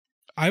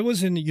I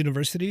was in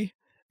university.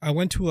 I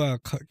went to a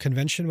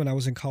convention when I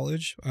was in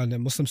college, the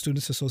Muslim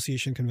Students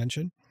Association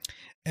convention,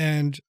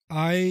 and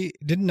I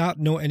did not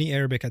know any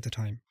Arabic at the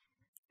time,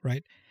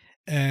 right?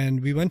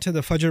 And we went to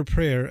the Fajr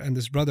prayer, and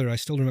this brother, I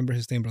still remember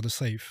his name, Brother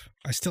Saif.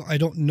 I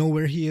don't know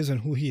where he is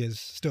and who he is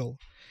still,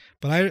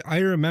 but I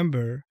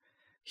remember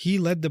he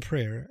led the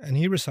prayer and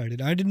he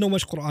recited. I didn't know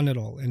much Quran at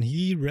all, and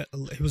he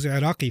was an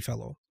Iraqi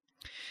fellow,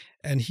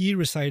 and he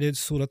recited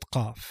Surah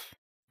Qaf.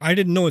 I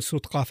didn't know it's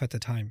Surah Qaf at the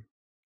time.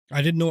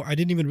 I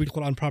didn't even read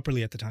Quran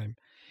properly at the time,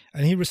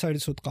 and he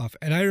recited Surah Qaf,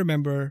 and I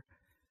remember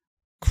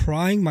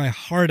crying my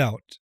heart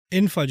out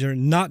in Fajr,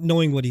 not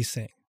knowing what he's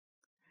saying.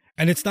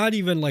 And it's not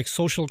even like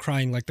social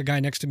crying, like the guy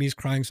next to me is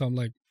crying, so I'm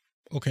like,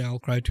 okay, I'll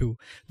cry too.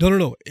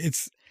 No.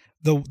 It's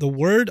the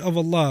word of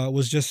Allah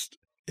was just,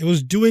 it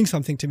was doing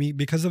something to me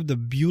because of the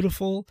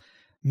beautiful,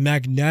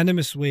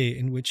 magnanimous way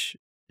in which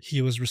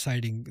he was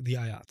reciting the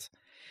ayat.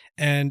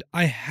 And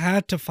I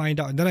had to find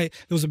out. And then there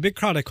was a big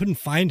crowd. I couldn't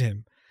find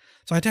him.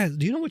 So I had to ask,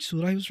 do you know which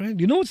surah he was reciting?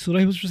 Do you know what surah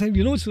he was reciting? Do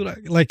you know what surah?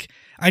 Like,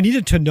 I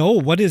needed to know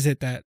what is it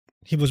that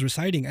he was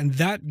reciting. And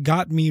that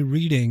got me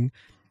reading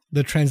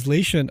the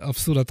translation of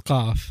Surah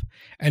Qaf,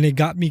 and it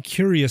got me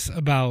curious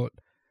about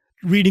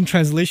reading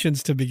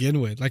translations to begin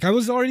with. Like, I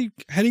was already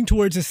heading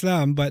towards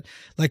Islam, but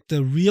like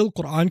the real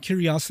Quran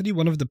curiosity,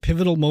 one of the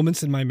pivotal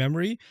moments in my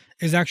memory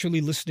is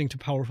actually listening to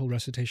powerful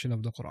recitation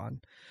of the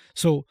Quran.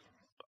 So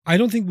I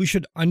don't think we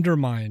should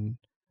undermine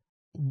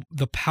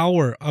the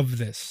power of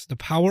this, the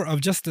power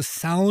of just the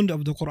sound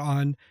of the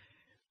Quran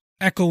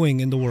echoing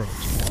in the world.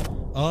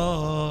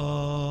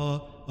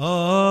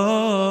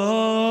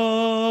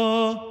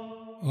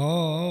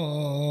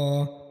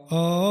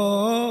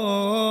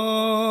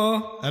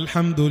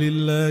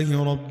 Alhamdulillahi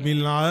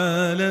Rabbil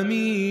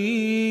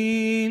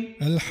Alameen.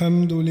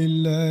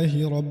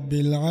 Alhamdulillahi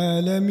Rabbil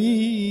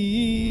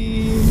Alameen.